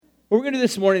What we're going to do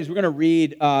this morning is we're going to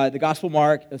read the Gospel of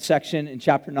Mark section in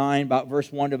chapter 9, about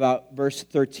verse 1 to about verse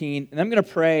 13. And I'm going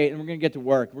to pray, and we're going to get to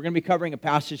work. We're going to be covering a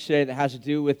passage today that has to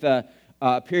do with a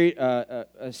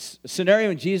scenario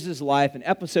in Jesus' life, an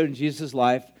episode in Jesus'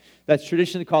 life that's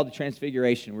traditionally called the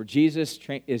Transfiguration, where Jesus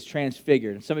is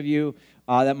transfigured. And some of you,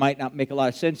 that might not make a lot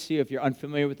of sense to you if you're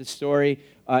unfamiliar with the story.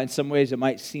 In some ways, it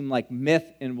might seem like myth,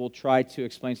 and we'll try to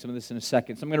explain some of this in a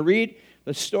second. So I'm going to read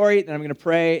the story, then I'm going to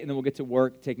pray, and then we'll get to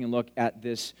work taking a look at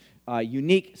this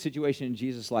unique situation in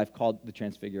Jesus' life called the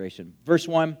Transfiguration. Verse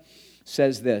 1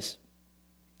 says this,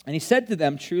 "And he said to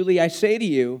them, 'Truly I say to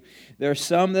you, there are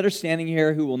some that are standing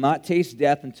here who will not taste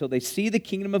death until they see the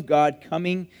kingdom of God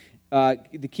coming,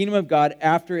 the kingdom of God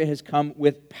after it has come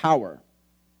with power.'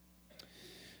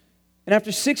 And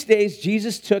after 6 days,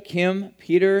 Jesus took him,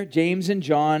 Peter, James, and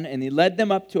John, and he led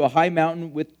them up to a high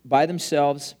mountain by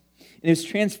themselves. And he was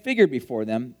transfigured before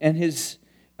them, and his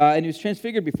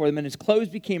clothes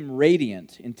became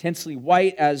radiant, intensely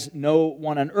white, as no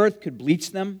one on earth could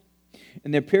bleach them.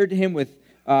 And there appeared to him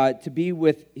to be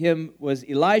with him was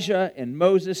Elijah and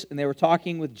Moses, and they were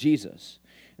talking with Jesus.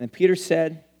 And then Peter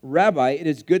said, 'Rabbi, it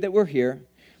is good that we're here.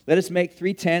 Let us make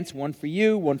 3 tents, one for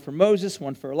you, one for Moses,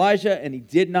 one for Elijah.' And he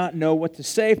did not know what to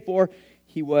say, for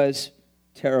he was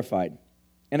terrified.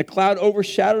 And a cloud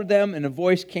overshadowed them, and a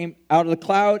voice came out of the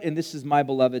cloud, 'And this is my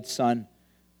beloved Son.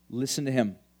 Listen to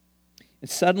him.' And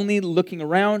suddenly, looking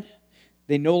around,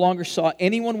 they no longer saw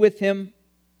anyone with him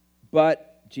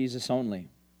but Jesus only.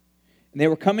 And they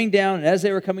were coming down, and as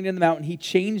they were coming down the mountain, he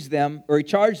charged them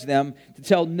to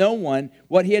tell no one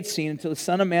what he had seen until the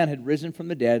Son of Man had risen from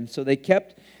the dead. And so they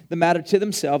kept the matter to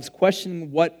themselves,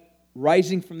 questioning what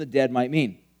rising from the dead might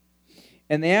mean.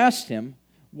 And they asked him,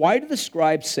 'Why do the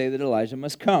scribes say that Elijah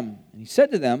must come?' And he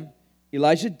said to them,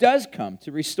 'Elijah does come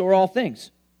to restore all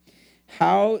things.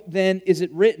 How then is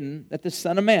it written that the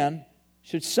Son of Man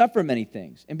should suffer many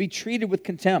things and be treated with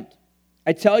contempt?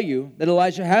 I tell you that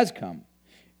Elijah has come,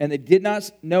 and they did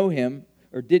not know him,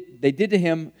 they did to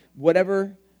him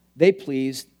whatever they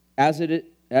pleased, as it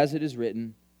is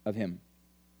written of him.'"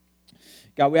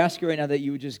 God, we ask you right now that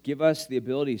you would just give us the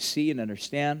ability to see and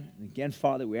understand. And again,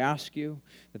 Father, we ask you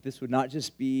that this would not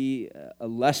just be a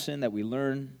lesson that we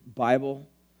learn Bible.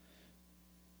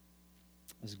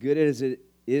 As good as it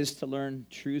is to learn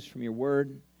truths from your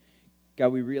word,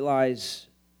 God, we realize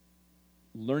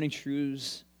learning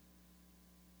truths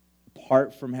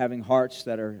apart from having hearts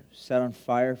that are set on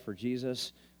fire for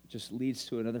Jesus just leads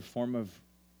to another form of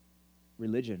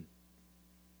religion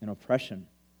and oppression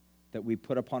that we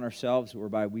put upon ourselves,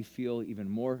 whereby we feel even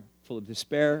more full of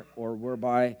despair, or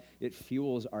whereby it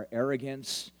fuels our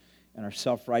arrogance and our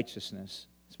self-righteousness.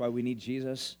 That's why we need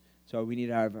Jesus. That's why we need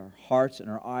to have our hearts and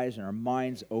our eyes and our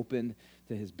minds opened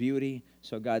to his beauty.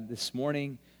 So God, this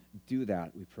morning, do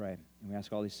that, we pray. And we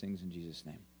ask all these things in Jesus'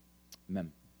 name.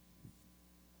 Amen.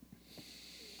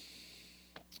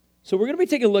 So we're going to be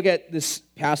taking a look at this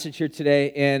passage here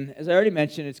today, and as I already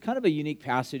mentioned, it's kind of a unique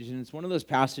passage, and it's one of those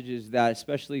passages that,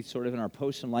 especially sort of in our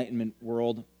post-enlightenment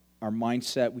world, our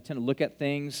mindset, we tend to look at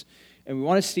things, and we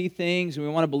want to see things, and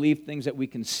we want to believe things that we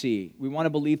can see. We want to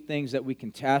believe things that we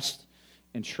can test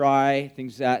and try,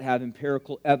 things that have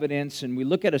empirical evidence, and we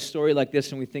look at a story like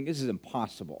this, and we think, this is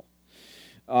impossible.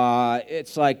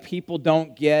 It's like people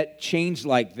don't get changed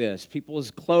like this.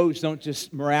 People's clothes don't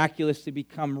just miraculously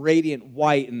become radiant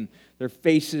white and their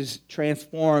faces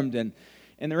transformed. And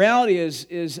the reality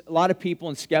is a lot of people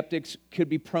and skeptics could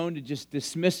be prone to just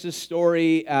dismiss this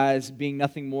story as being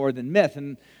nothing more than myth.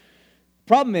 And the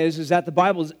problem is that the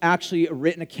Bible is actually a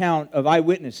written account of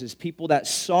eyewitnesses, people that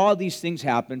saw these things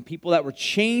happen, people that were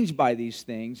changed by these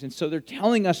things, and so they're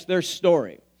telling us their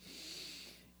story.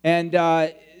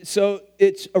 And so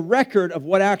it's a record of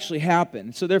what actually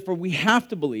happened. So therefore, we have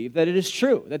to believe that it is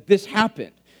true, that this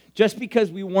happened. Just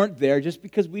because we weren't there, just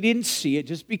because we didn't see it,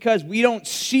 just because we don't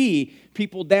see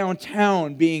people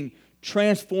downtown being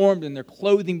transformed and their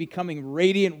clothing becoming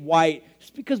radiant white,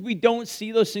 just because we don't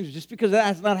see those things, just because that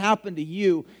has not happened to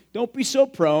you, don't be so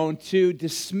prone to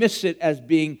dismiss it as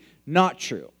being not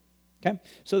true. Okay?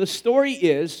 So the story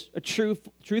is a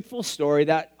truthful story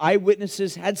that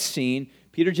eyewitnesses had seen.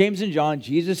 Peter, James, and John,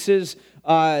 Jesus'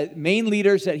 main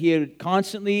leaders that he had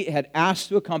constantly asked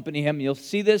to accompany him. You'll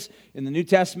see this in the New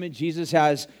Testament. Jesus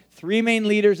has 3 main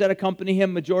leaders that accompany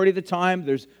him majority of the time.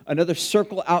 There's another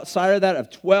circle outside of that of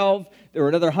 12 There were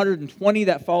another 120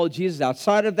 that followed Jesus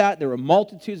outside of that. There were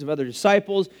multitudes of other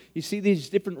disciples. You see these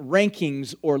different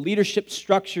rankings or leadership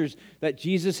structures that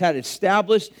Jesus had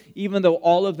established, even though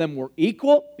all of them were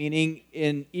equal, meaning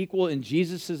equal in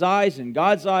Jesus' eyes and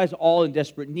God's eyes, all in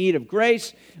desperate need of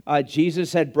grace.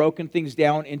 Jesus had broken things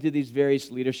down into these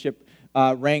various leadership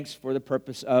ranks for the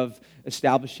purpose of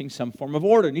establishing some form of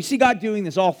order. And you see God doing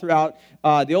this all throughout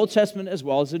the Old Testament as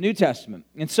well as the New Testament.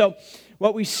 And so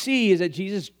what we see is that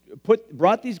Jesus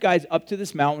brought these guys up to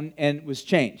this mountain and was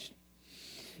changed.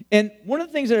 And one of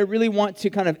the things that I really want to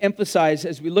kind of emphasize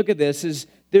as we look at this is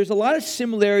there's a lot of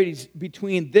similarities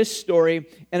between this story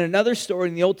and another story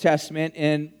in the Old Testament,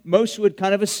 and most would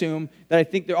kind of assume that I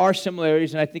think there are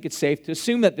similarities, and I think it's safe to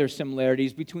assume that there's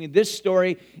similarities between this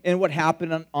story and what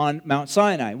happened on Mount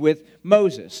Sinai with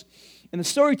Moses. And the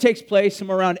story takes place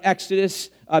somewhere around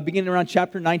Exodus, beginning around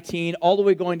chapter 19, all the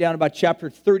way going down about chapter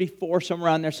 34, somewhere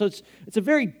around there. So it's a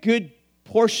very good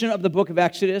portion of the book of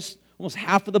Exodus. Almost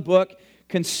half of the book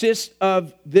consists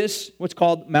of this, what's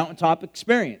called mountaintop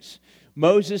experience.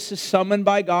 Moses is summoned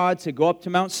by God to go up to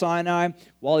Mount Sinai.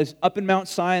 While he's up in Mount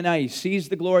Sinai, he sees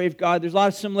the glory of God. There's a lot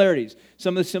of similarities.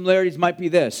 Some of the similarities might be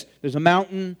this. There's a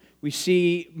mountain. We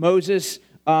see Moses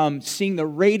seeing the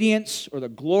radiance or the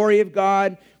glory of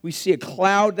God. We see a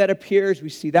cloud that appears. We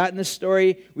see that in the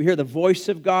story. We hear the voice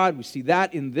of God. We see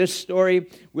that in this story.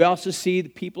 We also see the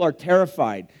people are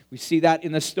terrified. We see that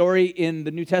in the story in the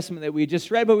New Testament that we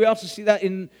just read, but we also see that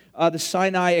in the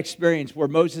Sinai experience where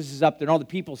Moses is up there and all the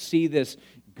people see this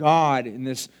God and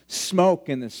this smoke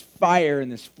and this fire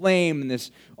and this flame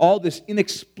and all this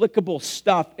inexplicable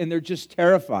stuff, and they're just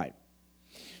terrified.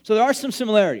 So there are some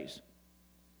similarities.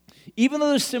 Even though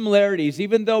there's similarities,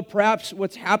 even though perhaps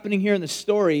what's happening here in the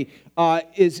story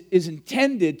is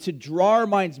intended to draw our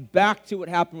minds back to what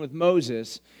happened with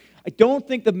Moses, I don't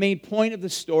think the main point of the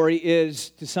story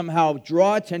is to somehow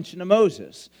draw attention to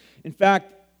Moses. In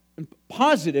fact, I'm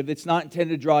positive it's not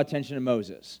intended to draw attention to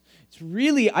Moses. It's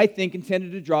really, I think,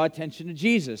 intended to draw attention to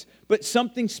Jesus. But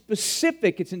something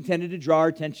specific it's intended to draw our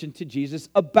attention to Jesus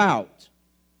about.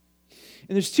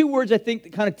 And there's two words, I think,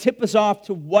 that kind of tip us off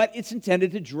to what it's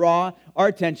intended to draw our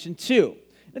attention to.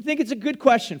 And I think it's a good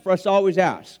question for us to always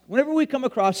ask. Whenever we come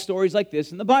across stories like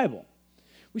this in the Bible,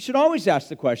 we should always ask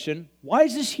the question, why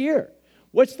is this here?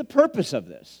 What's the purpose of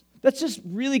this? That's just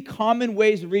really common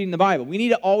ways of reading the Bible. We need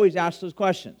to always ask those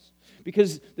questions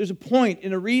because there's a point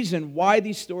and a reason why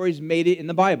these stories made it in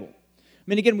the Bible. I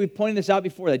mean, again, we've pointed this out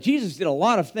before, that Jesus did a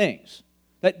lot of things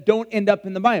that don't end up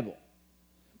in the Bible.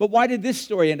 But why did this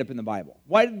story end up in the Bible?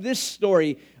 Why did this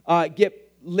story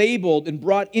get labeled and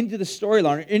brought into the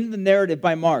storyline, or into the narrative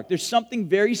by Mark? There's something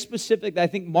very specific that I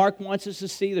think Mark wants us to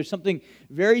see. There's something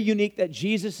very unique that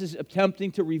Jesus is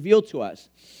attempting to reveal to us.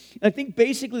 And I think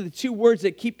basically the two words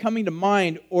that keep coming to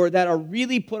mind, or that are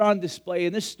really put on display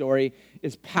in this story,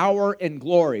 is power and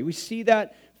glory. We see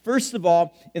that, first of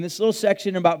all, in this little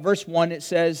section about verse 1, it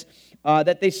says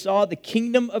that they saw the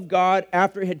kingdom of God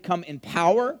after it had come in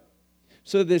power.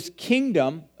 So this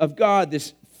kingdom of God,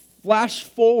 this flash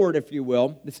forward, if you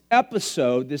will, this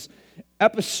episode, this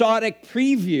episodic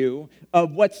preview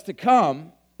of what's to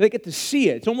come, they get to see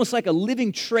it. It's almost like a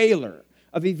living trailer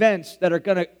of events that are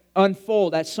going to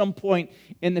unfold at some point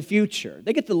in the future.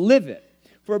 They get to live it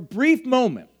for a brief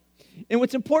moment. And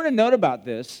what's important to note about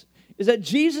this is that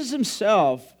Jesus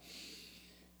himself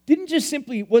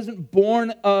wasn't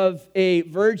born of a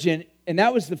virgin, and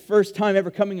that was the first time ever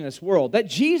coming in this world. That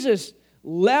Jesus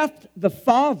left the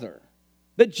Father,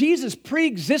 that Jesus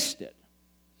pre-existed,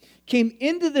 came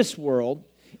into this world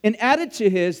and added to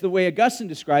the way Augustine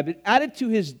described it, added to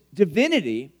his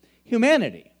divinity,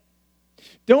 humanity.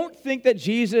 Don't think that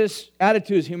Jesus added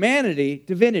to his humanity,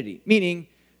 divinity, meaning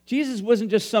Jesus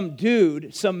wasn't just some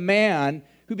dude, some man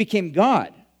who became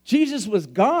God. Jesus was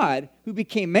God who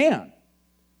became man.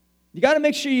 You got to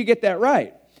make sure you get that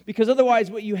right, because otherwise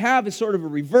what you have is sort of a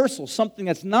reversal, something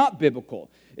that's not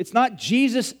biblical. It's not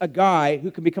Jesus, a guy who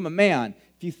can become a man.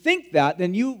 If you think that,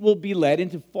 then you will be led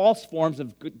into false forms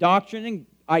of doctrine and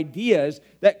ideas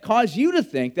that cause you to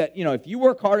think that, if you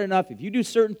work hard enough, if you do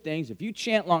certain things, if you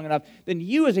chant long enough, then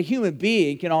you as a human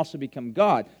being can also become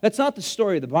God. That's not the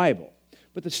story of the Bible.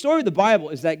 But the story of the Bible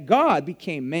is that God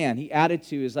became man. He added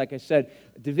to his, like I said,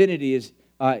 divinity, is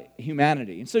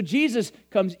humanity. And so Jesus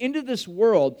comes into this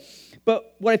world,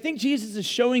 but what I think Jesus is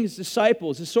showing his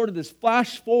disciples is sort of this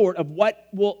flash forward of what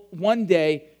will one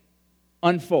day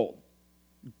unfold.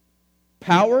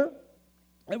 Power,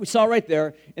 that we saw right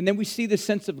there, and then we see the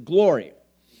sense of glory.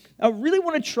 Now, I really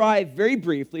want to try very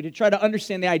briefly to try to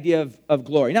understand the idea of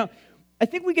glory. Now, I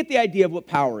think we get the idea of what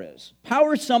power is.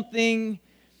 Power is something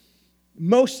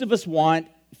most of us want,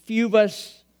 few of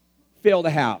us fail to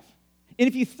have. And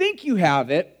if you think you have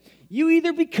it, you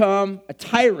either become a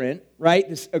tyrant, right?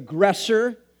 This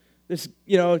aggressor, this,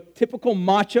 typical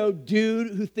macho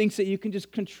dude who thinks that you can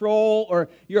just control, or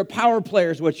you're a power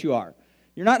player is what you are.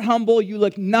 You're not humble. You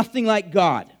look nothing like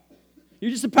God.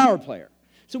 You're just a power player.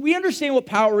 So we understand what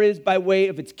power is by way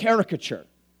of its caricature.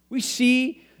 We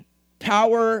see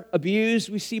power abused.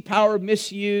 We see power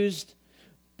misused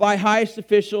by highest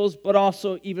officials, but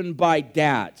also even by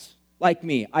dads like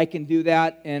me. I can do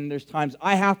that, and there's times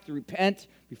I have to repent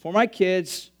before my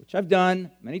kids, which I've done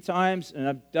many times, and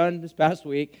I've done this past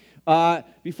week,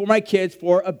 before my kids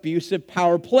for abusive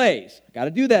power plays. I got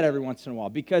to do that every once in a while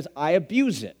because I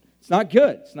abuse it. It's not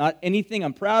good. It's not anything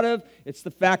I'm proud of. It's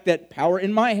the fact that power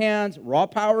in my hands, raw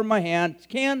power in my hands,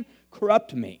 can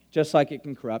corrupt me, just like it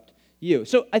can corrupt you.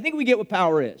 So I think we get what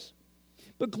power is.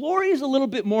 But glory is a little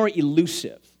bit more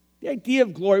elusive. The idea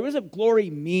of glory, what does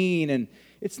glory mean? And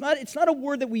it's not a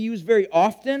word that we use very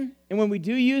often. And when we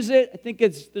do use it, I think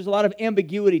there's a lot of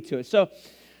ambiguity to it. So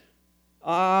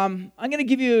I'm going to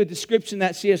give you a description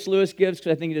that C.S. Lewis gives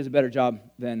because I think he does a better job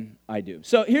than I do.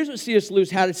 So here's what C.S.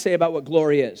 Lewis had to say about what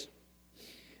glory is.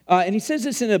 And he says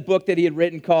this in a book that he had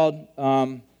written called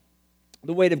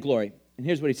The Weight of Glory. And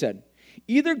here's what he said.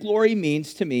 Either glory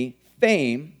means to me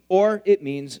fame or it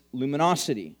means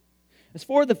luminosity. As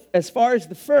far as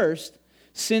the first,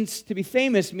 since to be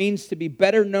famous means to be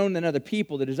better known than other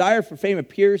people, the desire for fame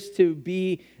appears to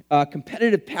be a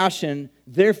competitive passion.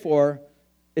 Therefore,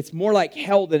 it's more like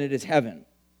hell than it is heaven.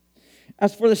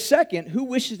 As for the second, who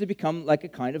wishes to become like a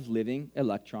kind of living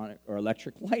electronic or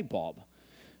electric light bulb?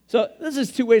 So this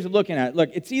is two ways of looking at it.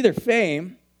 Look, it's either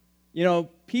fame,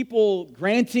 people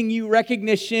granting you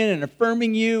recognition and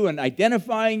affirming you and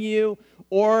identifying you,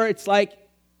 or it's like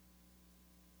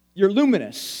you're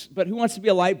luminous, but who wants to be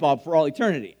a light bulb for all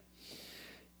eternity?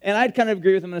 And I'd kind of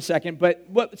agree with him in a second, but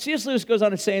what C.S. Lewis goes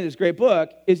on to say in this great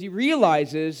book is he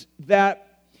realizes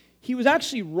that he was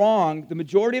actually wrong the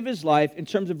majority of his life in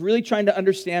terms of really trying to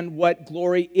understand what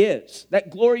glory is. That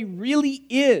glory really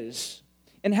is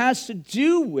and has to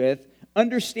do with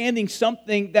understanding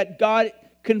something that God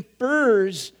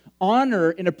confers honor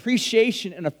and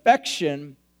appreciation and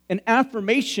affection and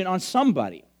affirmation on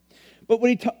somebody. But what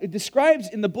he describes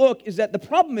in the book is that the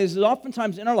problem is that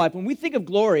oftentimes in our life, when we think of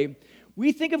glory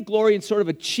in sort of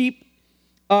a cheap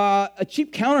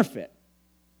counterfeit.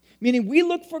 Meaning we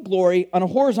look for glory on a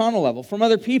horizontal level from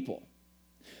other people.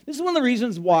 This is one of the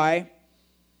reasons why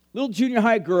little junior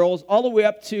high girls all the way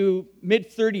up to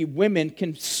mid-30 women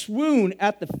can swoon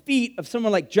at the feet of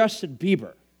someone like Justin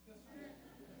Bieber.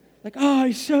 Like, oh,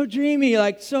 he's so dreamy,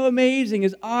 like so amazing,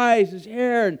 his eyes, his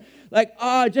hair, and like,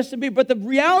 Justin Bieber. But the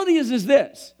reality is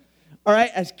this, all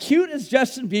right, as cute as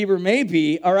Justin Bieber may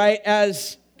be, all right,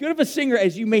 as good of a singer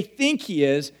as you may think he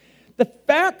is, the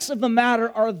facts of the matter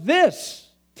are this.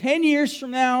 10 years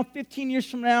from now, 15 years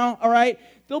from now, all right,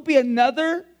 there'll be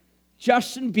another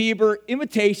Justin Bieber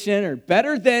imitation or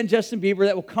better than Justin Bieber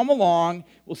that will come along,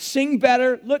 will sing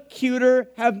better, look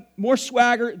cuter, have more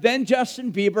swagger than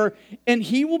Justin Bieber, and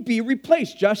he will be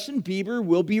replaced. Justin Bieber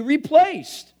will be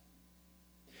replaced.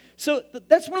 So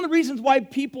that's one of the reasons why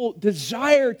people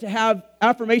desire to have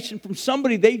affirmation from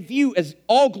somebody they view as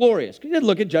all glorious. Because you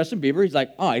look at Justin Bieber, he's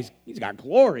like, he's got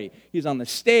glory. He's on the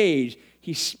stage.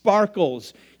 He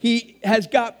sparkles. He has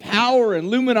got power and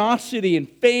luminosity and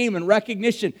fame and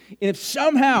recognition. And if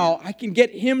somehow I can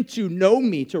get him to know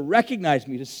me, to recognize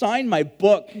me, to sign my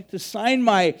book, to sign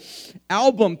my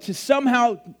album, to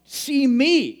somehow see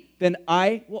me, then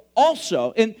I will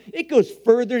also. And it goes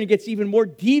further and it gets even more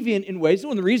deviant in ways.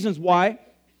 One of the reasons why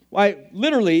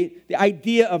literally the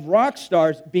idea of rock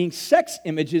stars being sex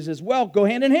images as well go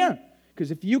hand in hand. Because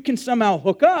if you can somehow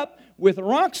hook up with a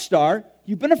rock star,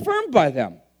 you've been affirmed by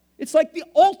them. It's like the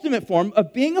ultimate form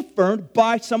of being affirmed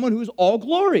by someone who's all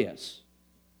glorious.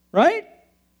 Right?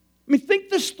 I mean, think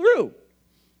this through.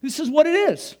 This is what it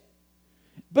is.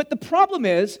 But the problem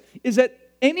is that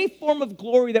any form of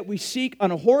glory that we seek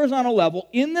on a horizontal level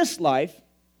in this life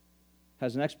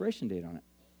has an expiration date on it.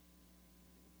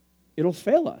 It'll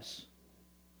fail us.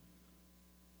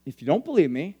 If you don't believe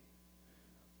me,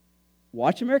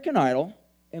 watch American Idol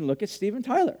and look at Steven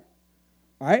Tyler.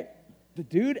 All right? The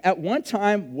dude at one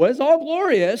time was all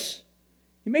glorious.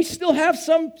 He may still have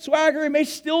some swagger. He may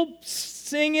still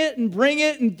sing it and bring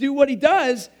it and do what he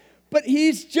does, but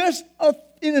he's just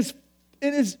in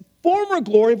his former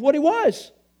glory of what he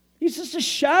was. He's just a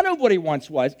shadow of what he once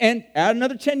was. And add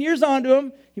another 10 years onto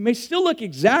him, he may still look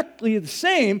exactly the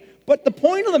same, but the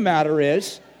point of the matter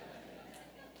is,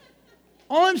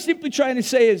 All I'm simply trying to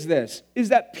say is this, is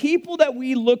that people that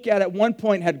we look at one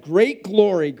point had great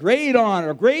glory, great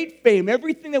honor, great fame,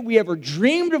 everything that we ever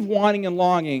dreamed of wanting and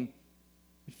longing,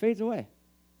 it fades away.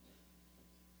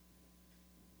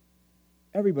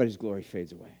 Everybody's glory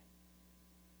fades away.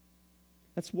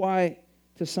 That's why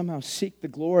to somehow seek the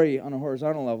glory on a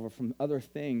horizontal level from other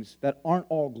things that aren't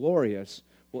all glorious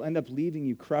will end up leaving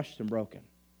you crushed and broken.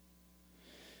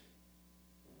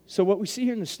 So what we see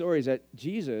here in the story is that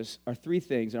Jesus are three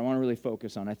things I want to really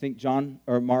focus on. I think John,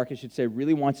 or Mark, I should say,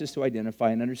 really wants us to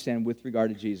identify and understand with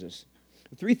regard to Jesus.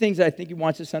 The three things that I think he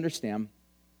wants us to understand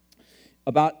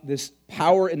about this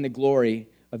power and the glory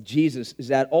of Jesus is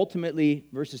that ultimately,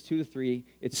 verses 2 to 3,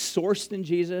 it's sourced in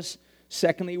Jesus.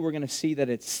 Secondly, we're going to see that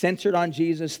it's centered on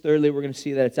Jesus. Thirdly, we're going to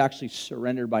see that it's actually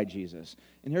surrendered by Jesus.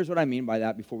 And here's what I mean by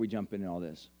that before we jump into all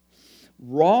this.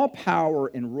 Raw power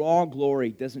and raw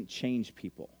glory doesn't change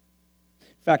people.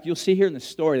 In fact, you'll see here in the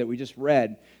story that we just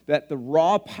read that the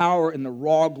raw power and the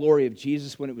raw glory of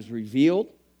Jesus when it was revealed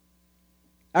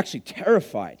actually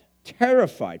terrified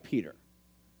Peter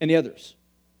and the others.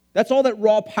 That's all that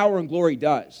raw power and glory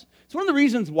does. It's one of the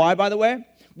reasons why, by the way,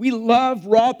 we love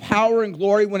raw power and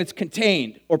glory when it's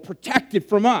contained or protected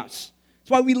from us.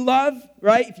 That's why we love,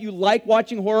 right, if you like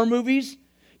watching horror movies,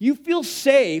 you feel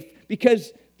safe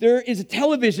because there is a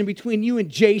television between you and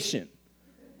Jason.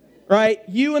 Right?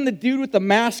 You and the dude with the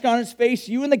mask on his face,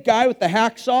 you and the guy with the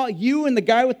hacksaw, you and the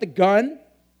guy with the gun.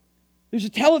 There's a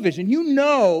television. You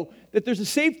know that there's a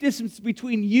safe distance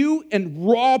between you and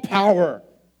raw power.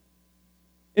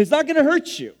 It's not going to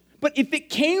hurt you. But if it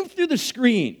came through the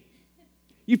screen,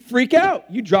 you'd freak out.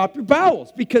 You'd drop your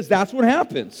bowels because that's what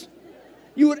happens.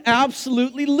 You would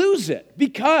absolutely lose it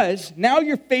because now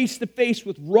you're face to face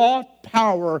with raw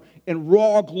power and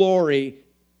raw glory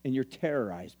and you're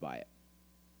terrorized by it.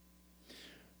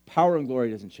 Power and glory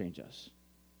doesn't change us.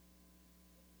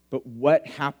 But what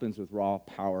happens with raw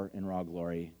power and raw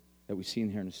glory that we see in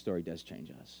here in the story does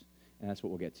change us. And that's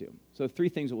what we'll get to. So three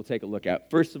things that we'll take a look at.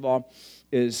 First of all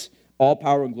is all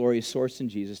power and glory is sourced in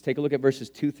Jesus. Take a look at verses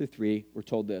 2 through 3. We're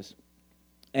told this.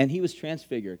 And he was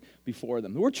transfigured before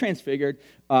them. The word transfigured,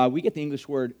 we get the English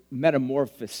word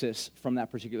metamorphosis from that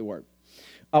particular word.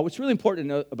 What's really important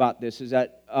to know about this is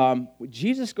that when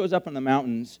Jesus goes up on the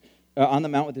mountains, on the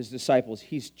mount with his disciples,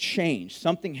 he's changed.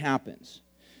 Something happens.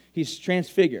 He's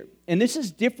transfigured. And this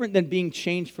is different than being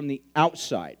changed from the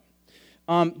outside.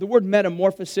 The word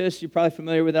metamorphosis, you're probably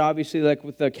familiar with it, obviously, like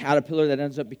with the caterpillar that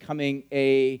ends up becoming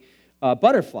a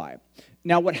butterfly.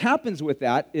 Now, what happens with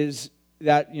that is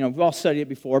that, we've all studied it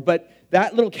before, but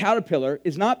that little caterpillar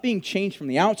is not being changed from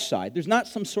the outside. There's not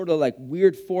some sort of like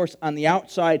weird force on the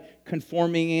outside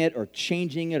conforming it or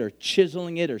changing it or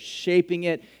chiseling it or shaping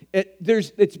it.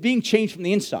 It's being changed from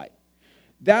the inside.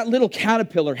 That little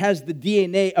caterpillar has the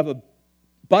DNA of a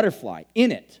butterfly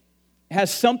in it. It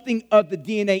has something of the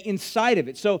DNA inside of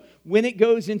it. So when it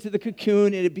goes into the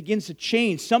cocoon and it begins to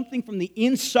change, something from the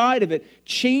inside of it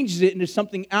changes it into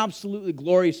something absolutely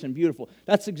glorious and beautiful.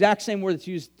 That's the exact same word that's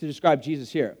used to describe Jesus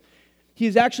here. He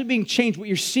is actually being changed. What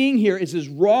you're seeing here is his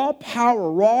raw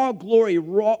power, raw glory,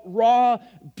 raw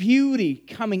beauty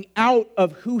coming out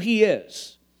of who he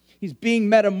is. He's being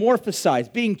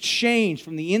metamorphosized, being changed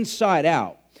from the inside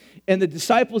out. And the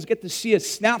disciples get to see a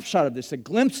snapshot of this, a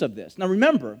glimpse of this. Now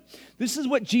remember, this is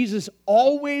what Jesus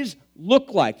always looked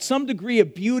like, some degree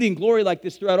of beauty and glory like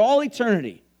this throughout all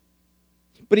eternity.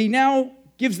 But he now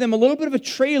gives them a little bit of a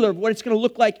trailer of what it's going to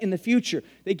look like in the future.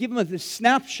 They give him this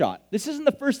snapshot. This isn't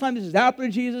the first time this has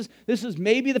happened to Jesus. This is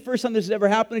maybe the first time this has ever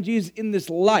happened to Jesus in this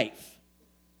life.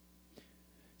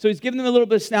 So he's giving them a little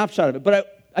bit of snapshot of it.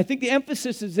 But I think the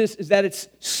emphasis is that it's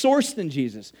sourced in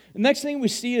Jesus. The next thing we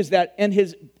see is that, and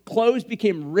his clothes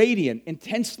became radiant,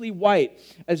 intensely white,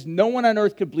 as no one on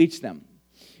earth could bleach them.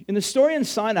 In the story in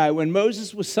Sinai, when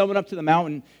Moses was summoned up to the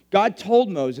mountain, God told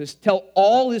Moses, tell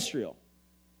all Israel,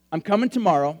 I'm coming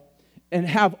tomorrow, and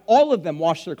have all of them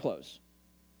wash their clothes.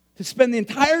 To spend the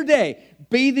entire day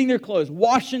bathing their clothes,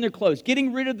 washing their clothes,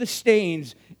 getting rid of the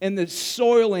stains and the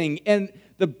soiling and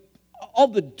all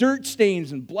the dirt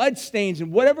stains and blood stains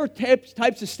and whatever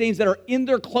types of stains that are in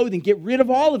their clothing. Get rid of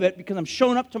all of it because I'm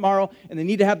showing up tomorrow and they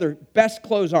need to have their best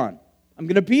clothes on. I'm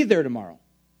going to be there tomorrow.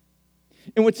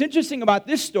 And what's interesting about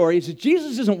this story is that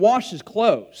Jesus doesn't wash his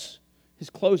clothes. His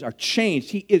clothes are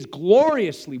changed. He is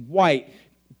gloriously white,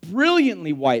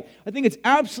 brilliantly white. I think it's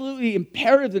absolutely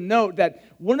imperative to note that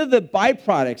one of the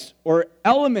byproducts or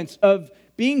elements of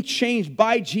being changed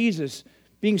by Jesus,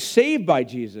 being saved by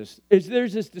Jesus, is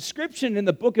there's this description in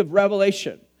the book of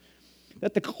Revelation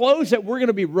that the clothes that we're going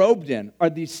to be robed in are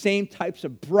these same types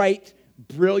of bright,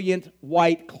 brilliant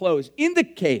white clothes,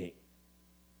 indicating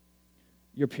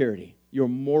your purity, your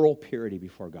moral purity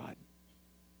before God.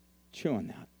 Chew on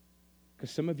that,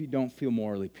 because some of you don't feel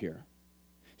morally pure.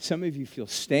 Some of you feel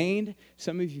stained.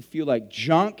 Some of you feel like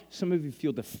junk. Some of you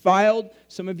feel defiled.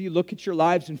 Some of you look at your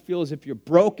lives and feel as if you're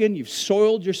broken. You've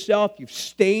soiled yourself. You've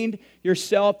stained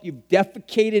yourself. You've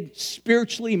defecated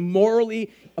spiritually,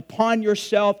 morally upon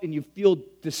yourself, and you feel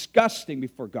disgusting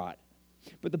before God.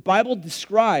 But the Bible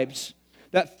describes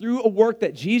that through a work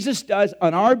that Jesus does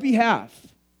on our behalf,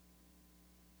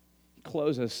 He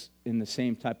clothes us in the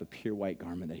same type of pure white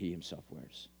garment that He Himself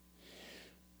wears.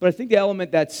 But I think the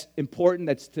element that's important,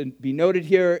 that's to be noted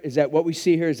here, is that what we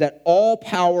see here is that all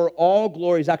power, all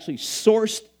glory is actually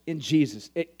sourced in Jesus.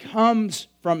 It comes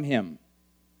from Him.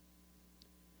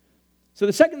 So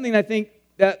the second thing I think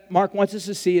that Mark wants us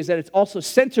to see is that it's also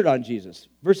centered on Jesus.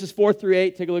 Verses 4 through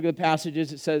 8, take a look at the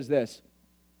passages. It says this.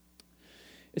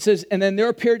 It says, and then there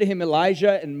appeared to him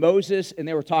Elijah and Moses, and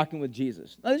they were talking with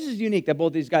Jesus. Now this is unique that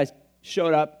both these guys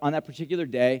showed up on that particular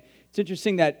day. It's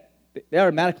interesting that they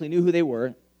automatically knew who they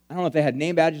were. I don't know if they had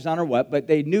name badges on or what, but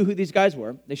they knew who these guys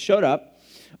were. They showed up.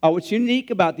 What's unique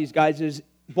about these guys is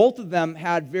both of them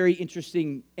had very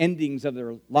interesting endings of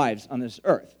their lives on this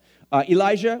earth.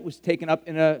 Elijah was taken up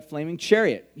in a flaming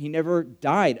chariot. He never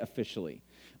died officially.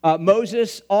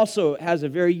 Moses also has a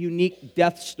very unique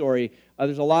death story.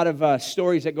 There's a lot of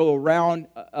stories that go around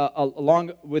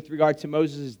along with regard to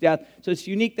Moses' death. So it's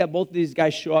unique that both of these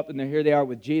guys show up and here they are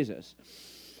with Jesus.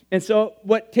 And so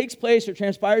what takes place or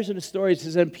transpires in the story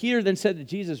is that Peter then said to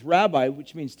Jesus, Rabbi,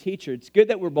 which means teacher, it's good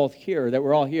that we're both here, that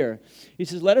we're all here. He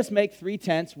says, let us make 3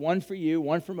 tents, one for you,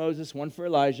 one for Moses, one for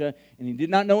Elijah. And he did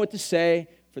not know what to say,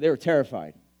 for they were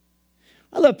terrified.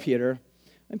 I love Peter.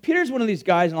 And Peter's one of these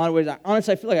guys in a lot of ways,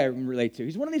 honestly, I feel like I can relate to.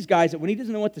 He's one of these guys that when he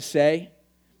doesn't know what to say,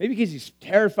 maybe because he's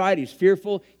terrified, he's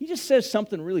fearful, he just says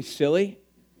something really silly.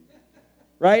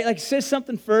 Right? Like he says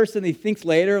something first and he thinks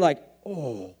later, like,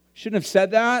 oh, shouldn't have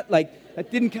said that. Like,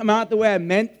 that didn't come out the way I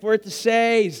meant for it to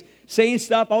say. He's saying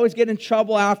stuff, always get in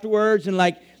trouble afterwards. And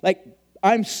like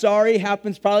I'm sorry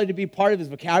happens probably to be part of his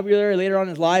vocabulary later on in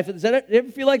his life. Does that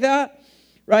ever feel like that?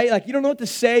 Right? Like, you don't know what to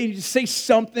say. You just say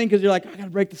something because you're like, I got to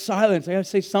break the silence. I got to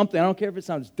say something. I don't care if it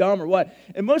sounds dumb or what.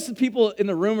 And most of the people in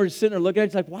the room are just sitting there looking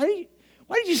at you like, why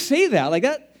did you say that? Like,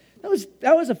 that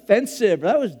was offensive. Or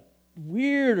that was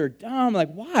weird or dumb.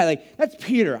 Like, why? Like, that's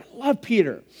Peter. I love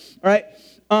Peter. All right?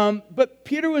 But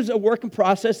Peter was a work in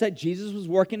process that Jesus was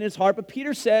working in his heart. But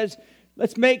Peter says,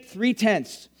 let's make 3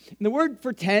 tents. And the word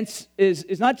for tents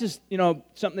is not just,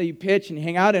 something that you pitch and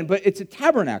hang out in, but it's a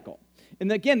tabernacle.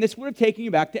 And again, this would have taken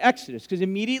you back to Exodus, because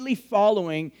immediately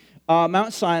following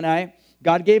Mount Sinai,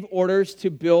 God gave orders to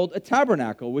build a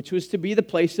tabernacle, which was to be the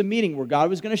place of meeting, where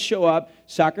God was going to show up,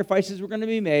 sacrifices were going to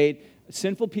be made,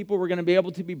 sinful people were going to be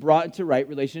able to be brought into right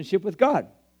relationship with God.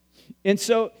 And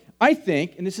so I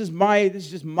think, and this is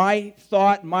just my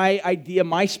thought, my idea,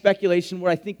 my speculation,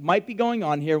 what I think might be going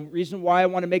on here, reason why I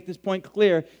want to make this point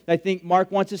clear, that I think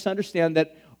Mark wants us to understand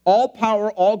that all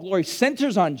power, all glory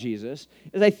centers on Jesus,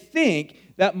 is I think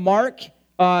that Mark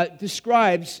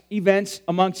describes events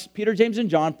amongst Peter, James, and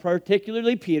John,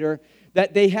 particularly Peter,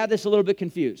 that they had this a little bit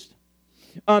confused.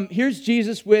 Here's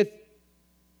Jesus with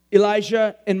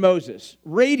Elijah and Moses,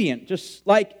 radiant, just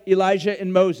like Elijah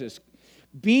and Moses,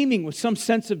 beaming with some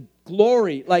sense of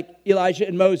glory like Elijah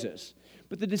and Moses.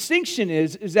 But the distinction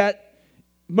is that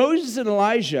Moses and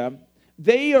Elijah,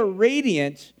 they are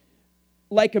radiant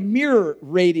like a mirror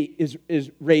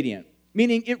is radiant,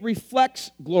 meaning it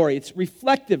reflects glory. It's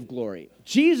reflective glory.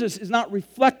 Jesus is not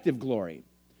reflective glory.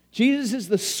 Jesus is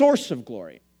the source of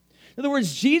glory. In other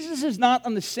words, Jesus is not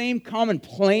on the same common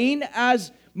plane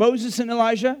as Moses and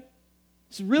Elijah.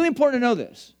 It's really important to know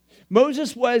this.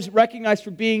 Moses was recognized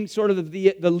for being sort of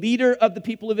the leader of the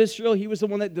people of Israel. He was the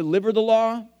one that delivered the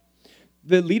law,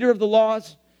 the leader of the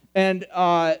laws. And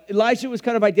Elijah was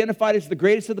kind of identified as the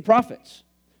greatest of the prophets.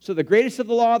 So the greatest of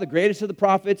the law, the greatest of the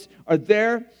prophets are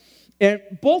there. And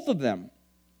both of them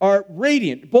are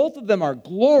radiant. Both of them are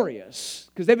glorious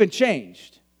because they've been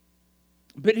changed.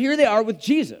 But here they are with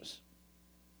Jesus.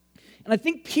 And I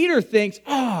think Peter thinks,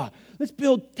 let's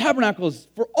build tabernacles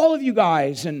for all of you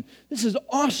guys, and this is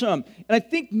awesome. And I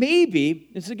think maybe,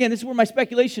 this is where my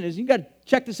speculation is, you got to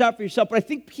check this out for yourself, but I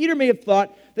think Peter may have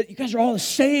thought that you guys are all the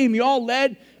same. You all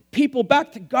led people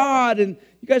back to God, and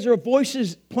you guys are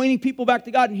voices pointing people back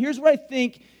to God. And here's what I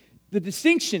think the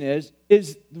distinction is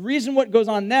the reason what goes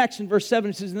on next in verse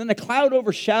 7, it says, and then a cloud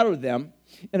overshadowed them,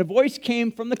 and a voice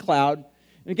came from the cloud.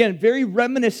 And again, very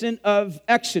reminiscent of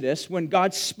Exodus, when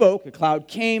God spoke, a cloud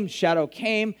came, shadow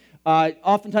came.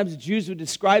 Oftentimes the Jews would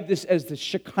describe this as the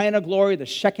Shekinah glory, the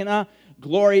Shekinah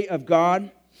glory of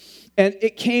God. And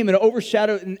it came and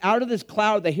overshadowed, and out of this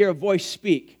cloud they hear a voice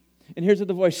speak. And here's what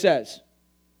the voice says.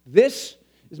 This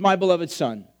is my beloved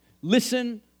Son.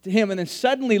 Listen to him. And then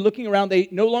suddenly, looking around, they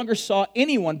no longer saw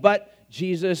anyone but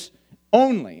Jesus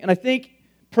only. And I think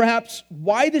perhaps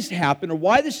why this happened or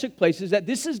why this took place is that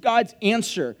this is God's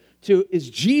answer to, is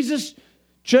Jesus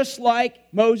just like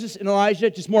Moses and Elijah,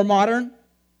 just more modern?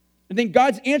 And then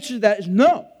God's answer to that is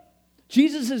no.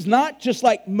 Jesus is not just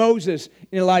like Moses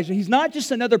and Elijah. He's not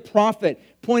just another prophet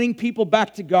pointing people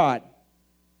back to God.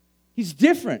 He's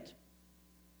different.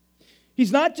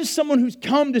 He's not just someone who's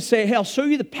come to say, hey, I'll show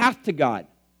you the path to God.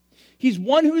 He's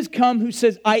one who has come who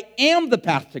says, I am the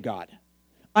path to God.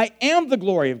 I am the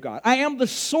glory of God. I am the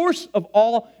source of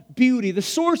all beauty, the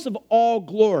source of all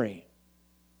glory.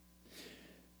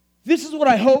 This is what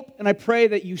I hope and I pray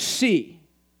that you see.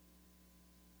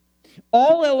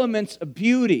 All elements of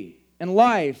beauty and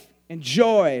life and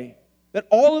joy that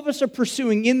all of us are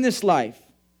pursuing in this life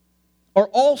are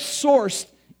all sourced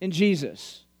in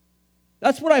Jesus.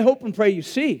 That's what I hope and pray you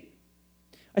see.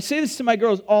 I say this to my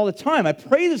girls all the time. I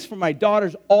pray this for my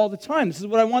daughters all the time. This is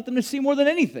what I want them to see more than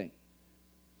anything.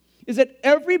 Is that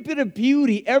every bit of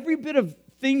beauty, every bit of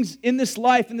things in this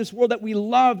life, in this world that we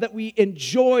love, that we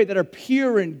enjoy, that are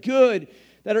pure and good,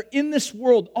 that are in this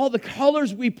world, all the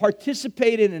colors we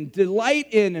participate in and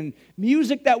delight in and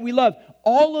music that we love,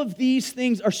 all of these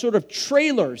things are sort of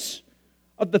trailers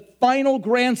of the final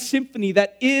grand symphony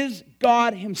that is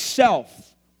God himself.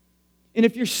 And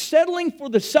if you're settling for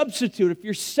the substitute, if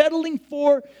you're settling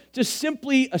for just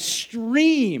simply a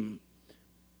stream,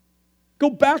 go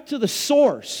back to the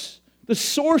source. The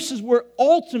source is where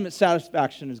ultimate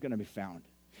satisfaction is going to be found.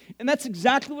 And that's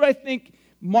exactly what I think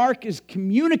Mark is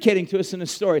communicating to us in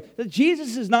his story, that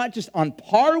Jesus is not just on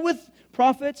par with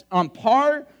prophets, on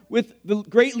par with the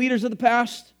great leaders of the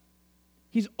past.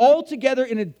 He's altogether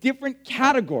in a different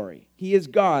category. He is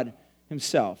God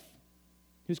himself,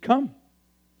 who's come.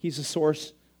 He's the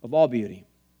source of all beauty.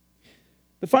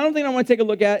 The final thing I want to take a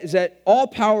look at is that all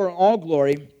power and all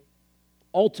glory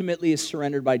ultimately is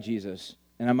surrendered by Jesus.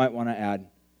 And I might want to add,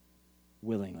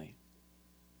 willingly.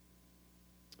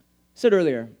 I said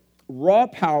earlier, raw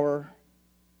power,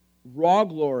 raw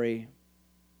glory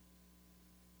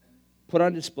put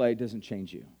on display doesn't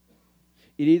change you.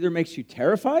 It either makes you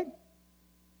terrified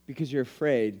because you're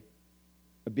afraid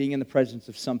of being in the presence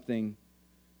of something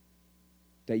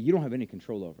that you don't have any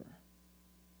control over.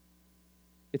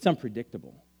 It's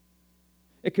unpredictable.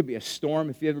 It could be a storm.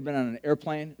 If you've ever been on an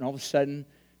airplane and all of a sudden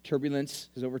turbulence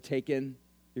has overtaken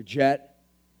your jet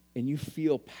and you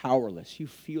feel powerless. You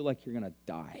feel like you're going to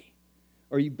die.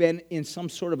 Or you've been in some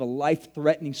sort of a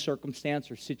life-threatening circumstance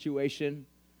or situation.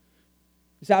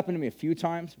 This happened to me a few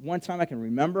times. One time I can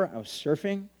remember, I was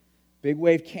surfing. Big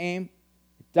wave came,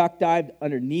 duck dived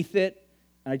underneath it,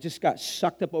 and I just got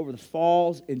sucked up over the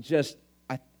falls and just,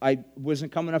 I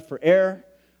wasn't coming up for air.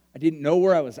 I didn't know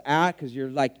where I was at because you're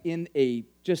like in a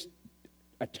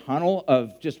tunnel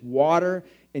of just water,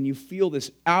 and you feel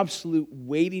this absolute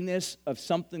weightiness of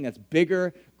something that's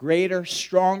bigger, greater,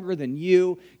 stronger than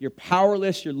you. You're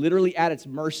powerless. You're literally at its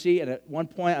mercy. And at one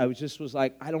point, I was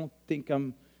like, I don't think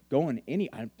I'm going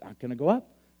I'm not going to go up.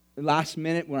 The last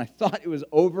minute, when I thought it was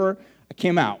over, I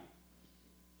came out.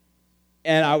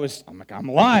 And I'm like, I'm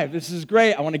alive. This is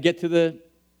great. I want to get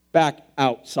back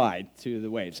outside to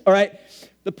the waves. All right?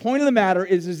 The point of the matter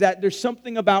is that there's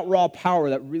something about raw power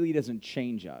that really doesn't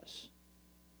change us.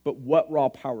 But what raw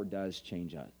power does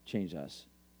change us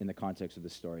in the context of the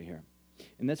story here.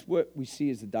 And that's what we see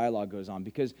as the dialogue goes on.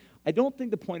 Because I don't think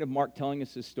the point of Mark telling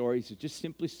us this story is to just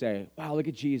simply say, wow, look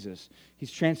at Jesus. He's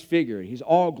transfigured. He's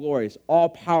all glorious, all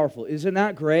powerful. Isn't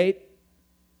that great?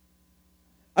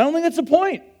 I don't think that's the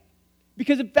point.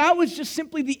 Because if that was just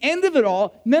simply the end of it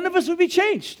all, none of us would be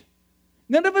changed.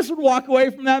 None of us would walk away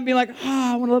from that and be like,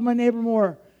 I want to love my neighbor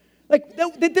more. Like,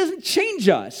 that doesn't change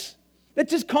us. That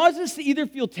just causes us to either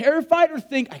feel terrified or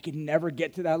think, I can never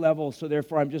get to that level, so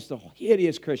therefore I'm just a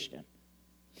hideous Christian.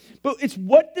 But it's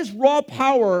what this raw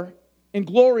power and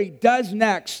glory does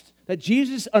next that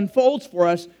Jesus unfolds for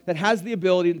us that has the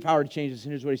ability and the power to change us.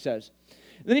 And here's what he says.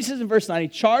 And then he says in verse 9, he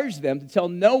charged them to tell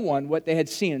no one what they had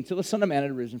seen until the Son of Man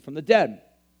had risen from the dead.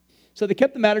 So they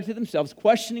kept the matter to themselves,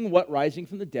 questioning what rising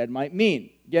from the dead might mean.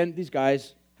 Again, these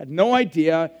guys had no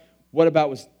idea what about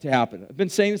was to happen. I've been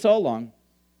saying this all along,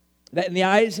 that in the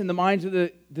eyes and the minds of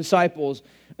the disciples,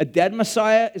 a dead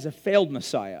Messiah is a failed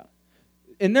Messiah.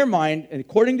 in their mind, and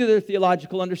according to their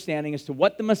theological understanding as to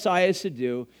what the Messiah is to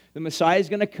do, the Messiah is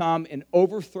going to come and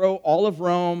overthrow all of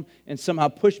Rome and somehow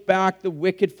push back the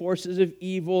wicked forces of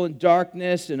evil and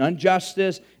darkness and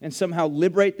injustice and somehow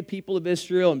liberate the people of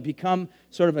Israel and become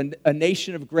sort of a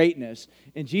nation of greatness.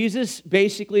 And Jesus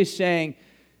basically is saying,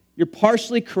 you're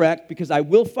partially correct because I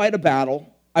will fight a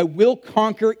battle, I will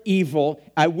conquer evil,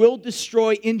 I will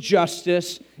destroy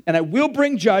injustice, and I will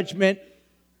bring judgment.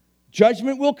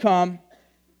 Judgment will come,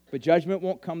 but judgment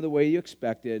won't come the way you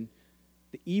expected.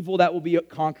 The evil that will be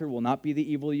conquered will not be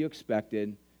the evil you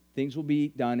expected. Things will be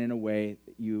done in a way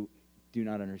that you do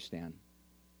not understand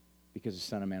because the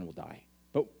Son of Man will die.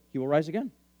 But he will rise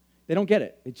again. They don't get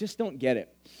it. They just don't get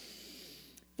it.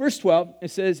 Verse 12,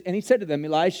 it says, and he said to them,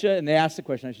 Elisha, and they asked the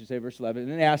question, I should say, verse 11,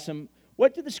 and they asked him,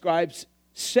 what do the scribes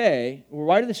say, or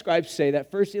why do the scribes say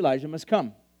that first Elijah must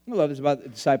come? I love this about the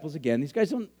disciples again. These guys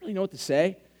don't really know what to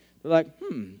say. They're like,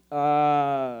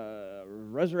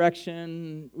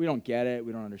 resurrection, we don't get it,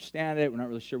 we don't understand it, we're not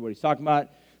really sure what he's talking about.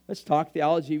 Let's talk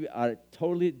theology on a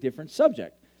totally different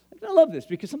subject. I love this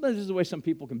because sometimes this is the way some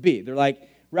people can be. They're like,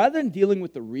 rather than dealing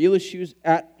with the real issues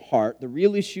at heart, the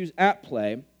real issues at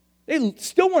play, they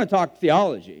still want to talk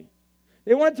theology.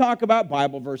 They want to talk about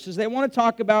Bible verses. They want to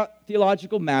talk about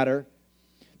theological matter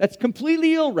that's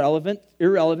completely irrelevant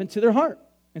to their heart.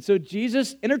 And so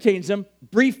Jesus entertains them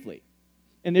briefly.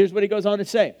 And here's what he goes on to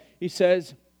say. He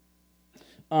says,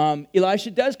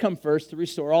 Elisha does come first to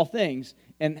restore all things.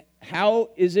 And how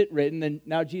is it written? And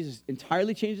now Jesus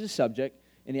entirely changes the subject,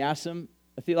 and he asks them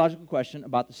a theological question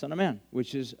about the Son of Man,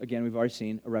 which is, again, we've already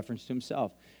seen a reference to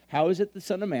himself. How is it the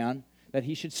Son of Man that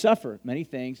he should suffer many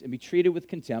things and be treated with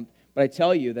contempt? But I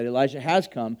tell you that Elijah has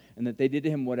come, and that they did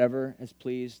to him whatever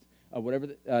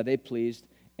they pleased,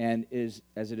 and is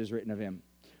as it is written of him.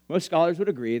 Most scholars would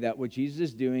agree that what Jesus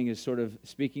is doing is sort of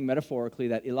speaking metaphorically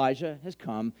that Elijah has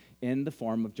come in the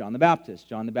form of John the Baptist.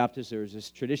 John the Baptist, there was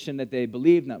this tradition that they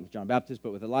believed, not with John the Baptist,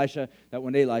 but with Elisha, that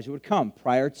one day Elijah would come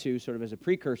prior to, sort of as a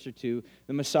precursor to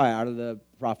the Messiah out of the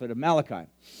prophet of Malachi.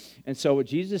 And so what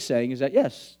Jesus is saying is that,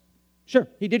 yes, sure,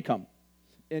 he did come.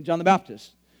 And John the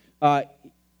Baptist,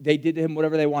 they did to him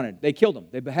whatever they wanted. They killed him.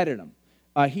 They beheaded him.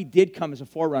 He did come as a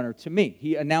forerunner to me.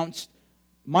 He announced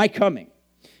my coming.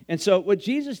 And so what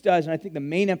Jesus does, and I think the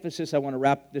main emphasis I want to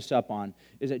wrap this up on,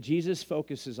 is that Jesus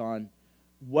focuses on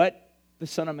what the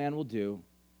Son of Man will do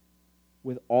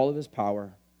with all of his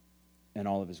power and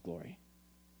all of his glory.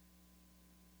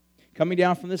 Coming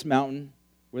down from this mountain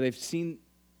where they've seen,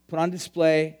 put on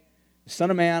display, the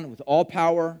Son of Man with all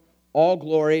power, all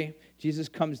glory. Jesus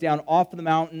comes down off of the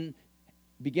mountain,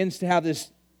 begins to have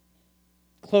this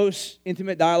close,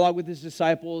 intimate dialogue with his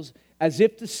disciples, as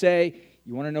if to say,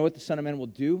 you want to know what the Son of Man will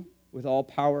do with all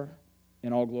power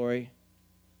and all glory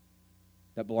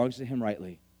that belongs to him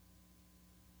rightly?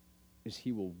 Is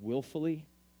he will willfully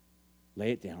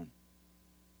lay it down.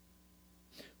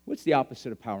 What's the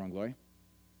opposite of power and glory?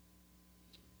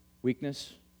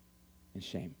 Weakness and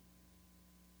shame.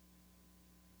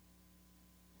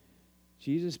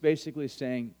 Jesus basically is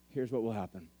saying, here's what will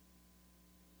happen.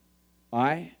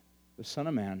 I, the Son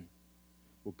of Man,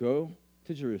 will go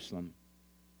to Jerusalem,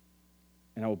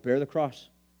 and I will bear the cross.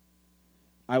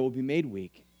 I will be made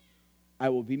weak. I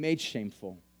will be made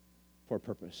shameful for a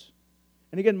purpose.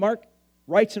 And again, Mark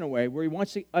writes in a way where he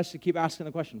wants us to keep asking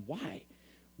the question, why?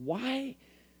 Why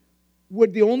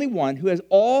would the only one who has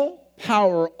all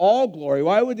power, all glory,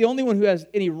 why would the only one who has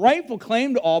any rightful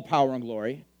claim to all power and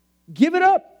glory give it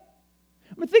up?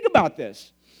 I mean, think about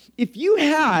this. If you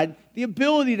had the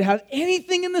ability to have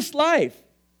anything in this life,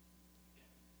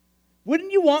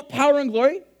 wouldn't you want power and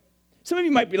glory? Some of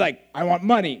you might be like, I want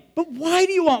money. But why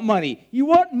do you want money? You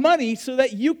want money so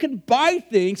that you can buy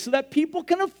things so that people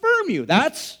can affirm you.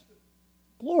 That's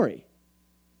glory.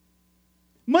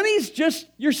 Money is just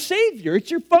your savior.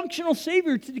 It's your functional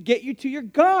savior to get you to your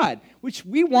God, which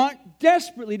we want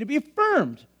desperately to be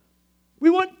affirmed.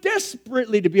 We want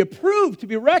desperately to be approved, to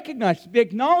be recognized, to be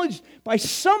acknowledged by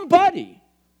somebody.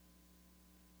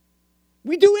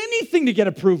 We do anything to get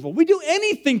approval. We do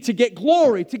anything to get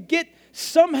glory, to get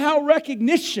somehow